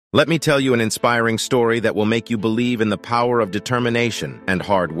Let me tell you an inspiring story that will make you believe in the power of determination and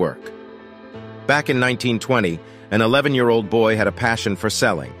hard work. Back in 1920, an 11-year-old boy had a passion for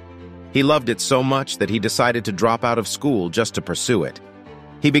selling. He loved it so much that he decided to drop out of school just to pursue it.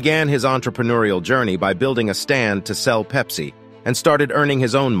 He began his entrepreneurial journey by building a stand to sell Pepsi and started earning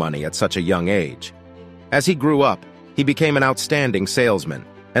his own money at such a young age. As he grew up, he became an outstanding salesman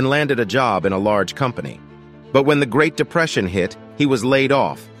and landed a job in a large company. But when the Great Depression hit, he was laid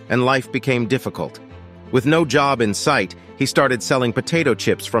off and life became difficult. With no job in sight, he started selling potato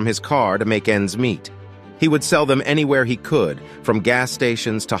chips from his car to make ends meet. He would sell them anywhere he could, from gas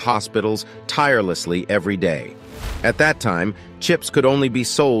stations to hospitals, tirelessly every day. At that time, chips could only be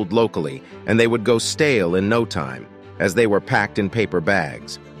sold locally, and they would go stale in no time, as they were packed in paper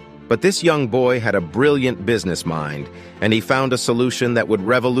bags. But this young boy had a brilliant business mind, and he found a solution that would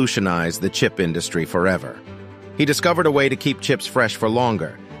revolutionize the chip industry forever. He discovered a way to keep chips fresh for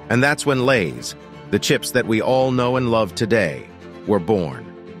longer, and that's when Lay's, the chips that we all know and love today, were born.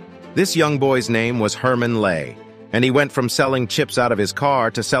 This young boy's name was Herman Lay, and he went from selling chips out of his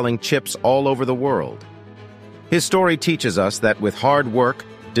car to selling chips all over the world. His story teaches us that with hard work,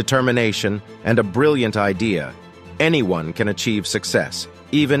 determination, and a brilliant idea, anyone can achieve success,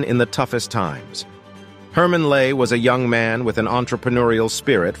 even in the toughest times. Herman Lay was a young man with an entrepreneurial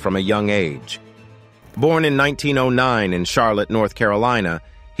spirit from a young age. Born in 1909 in Charlotte, North Carolina,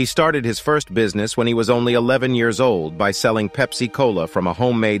 he started his first business when he was only 11 years old by selling Pepsi-Cola from a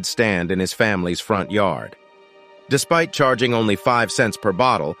homemade stand in his family's front yard. Despite charging only 5 cents per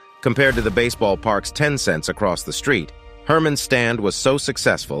bottle, compared to the baseball park's 10 cents across the street, Herman's stand was so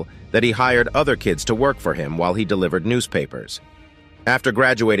successful that he hired other kids to work for him while he delivered newspapers. After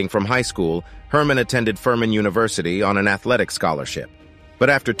graduating from high school, Herman attended Furman University on an athletic scholarship.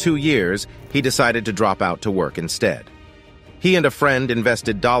 But after 2 years, he decided to drop out to work instead. He and a friend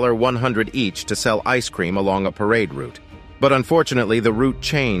invested $100 each to sell ice cream along a parade route. But unfortunately, the route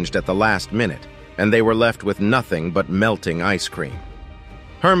changed at the last minute, and they were left with nothing but melting ice cream.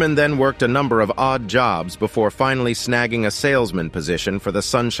 Herman then worked a number of odd jobs before finally snagging a salesman position for the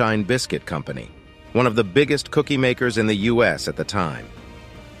Sunshine Biscuit Company, one of the biggest cookie makers in the U.S. at the time.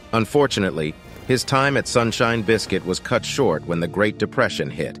 Unfortunately, his time at Sunshine Biscuit was cut short when the Great Depression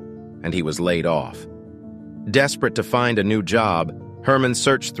hit, and he was laid off. Desperate to find a new job, Herman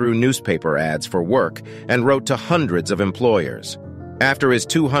searched through newspaper ads for work and wrote to hundreds of employers. After his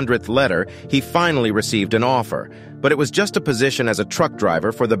 200th letter, he finally received an offer, but it was just a position as a truck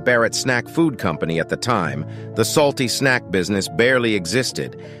driver for the Barrett Snack Food Company at the time. The salty snack business barely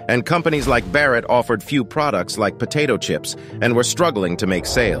existed, and companies like Barrett offered few products like potato chips and were struggling to make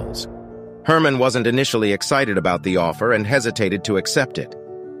sales. Herman wasn't initially excited about the offer and hesitated to accept it.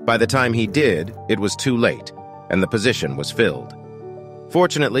 By the time he did, it was too late, and the position was filled.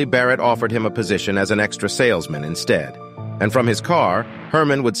 Fortunately, Barrett offered him a position as an extra salesman instead, and from his car,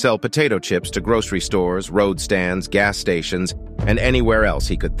 Herman would sell potato chips to grocery stores, road stands, gas stations, and anywhere else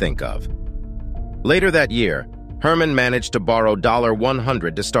he could think of. Later that year, Herman managed to borrow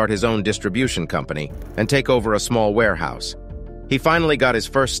 $100 to start his own distribution company and take over a small warehouse. He finally got his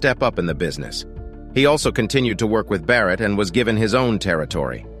first step up in the business. He also continued to work with Barrett and was given his own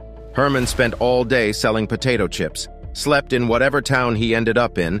territory. Herman spent all day selling potato chips, slept in whatever town he ended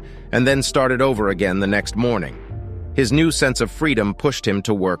up in, and then started over again the next morning. His new sense of freedom pushed him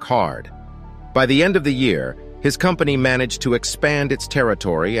to work hard. By the end of the year, his company managed to expand its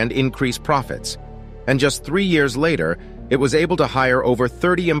territory and increase profits. And just 3 years later, it was able to hire over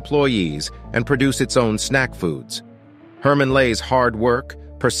 30 employees and produce its own snack foods. Herman Lay's hard work,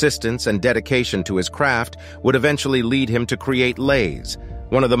 persistence, and dedication to his craft would eventually lead him to create Lay's,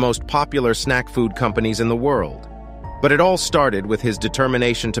 one of the most popular snack food companies in the world. But it all started with his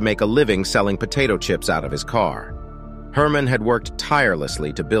determination to make a living selling potato chips out of his car. Herman had worked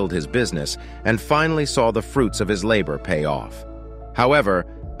tirelessly to build his business and finally saw the fruits of his labor pay off. However,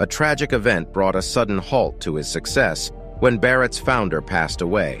 a tragic event brought a sudden halt to his success when Barrett's founder passed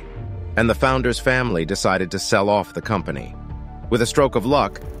away, and the founder's family decided to sell off the company. With a stroke of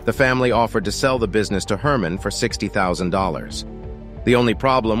luck, the family offered to sell the business to Herman for $60,000. The only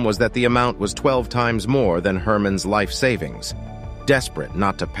problem was that the amount was 12 times more than Herman's life savings. Desperate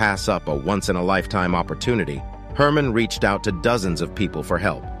not to pass up a once-in-a-lifetime opportunity, Herman reached out to dozens of people for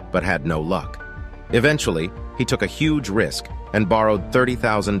help, but had no luck. Eventually, he took a huge risk and borrowed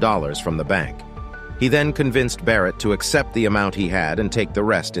 $30,000 from the bank. He then convinced Barrett to accept the amount he had and take the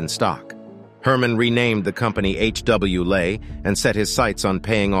rest in stock. Herman renamed the company H.W. Lay and set his sights on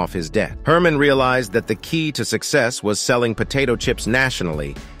paying off his debt. Herman realized that the key to success was selling potato chips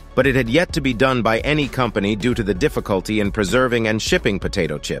nationally but it had yet to be done by any company due to the difficulty in preserving and shipping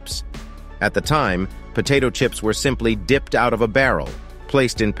potato chips. At the time, potato chips were simply dipped out of a barrel,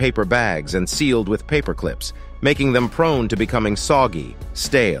 placed in paper bags and sealed with paper clips, making them prone to becoming soggy,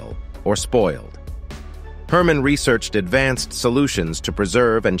 stale, or spoiled. Herman researched advanced solutions to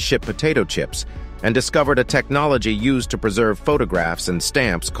preserve and ship potato chips and discovered a technology used to preserve photographs and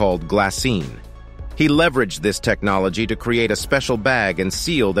stamps called glassine. He leveraged this technology to create a special bag and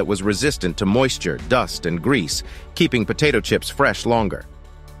seal that was resistant to moisture, dust, and grease, keeping potato chips fresh longer.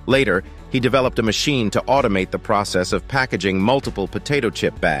 Later, he developed a machine to automate the process of packaging multiple potato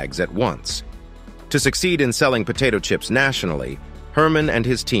chip bags at once. To succeed in selling potato chips nationally, Herman and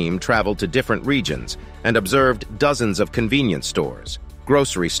his team traveled to different regions and observed dozens of convenience stores,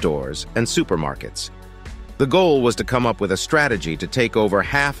 grocery stores, and supermarkets. The goal was to come up with a strategy to take over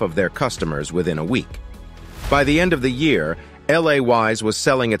half of their customers within a week. By the end of the year, LA-Wise was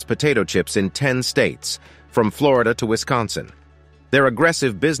selling its potato chips in 10 states, from Florida to Wisconsin. Their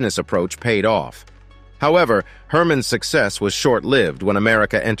aggressive business approach paid off. However, Herman's success was short-lived when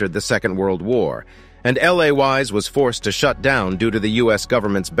America entered the Second World War, and LA-Wise was forced to shut down due to the U.S.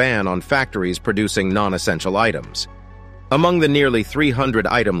 government's ban on factories producing non-essential items. Among the nearly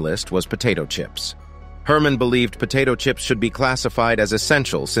 300-item list was potato chips. Herman believed potato chips should be classified as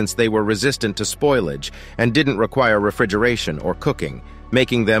essential since they were resistant to spoilage and didn't require refrigeration or cooking,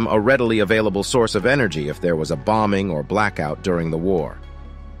 making them a readily available source of energy if there was a bombing or blackout during the war.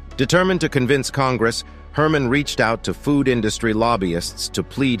 Determined to convince Congress, Herman reached out to food industry lobbyists to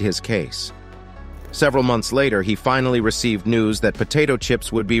plead his case. Several months later, he finally received news that potato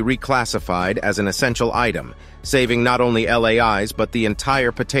chips would be reclassified as an essential item, saving not only LAI's but the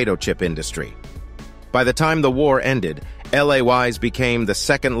entire potato chip industry. By the time the war ended, LA-Wise became the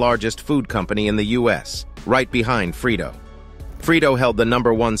second largest food company in the U.S., right behind Frito. Frito held the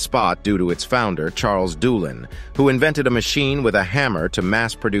 #1 spot due to its founder, Charles Doolin, who invented a machine with a hammer to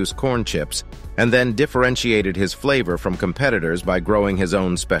mass-produce corn chips and then differentiated his flavor from competitors by growing his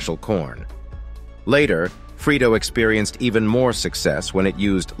own special corn. Later, Frito experienced even more success when it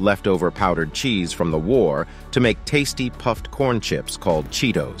used leftover powdered cheese from the war to make tasty puffed corn chips called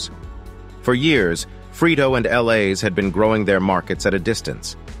Cheetos. For years, Frito and LA's had been growing their markets at a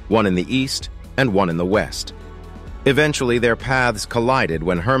distance, one in the east and one in the west. Eventually, their paths collided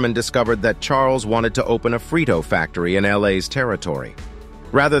when Herman discovered that Charles wanted to open a Frito factory in LA's territory.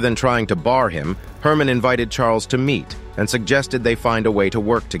 Rather than trying to bar him, Herman invited Charles to meet and suggested they find a way to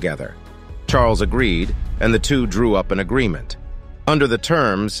work together. Charles agreed, and the two drew up an agreement. Under the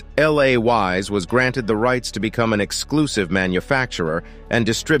terms, LA-Wise was granted the rights to become an exclusive manufacturer and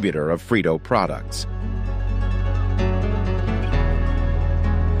distributor of Frito products.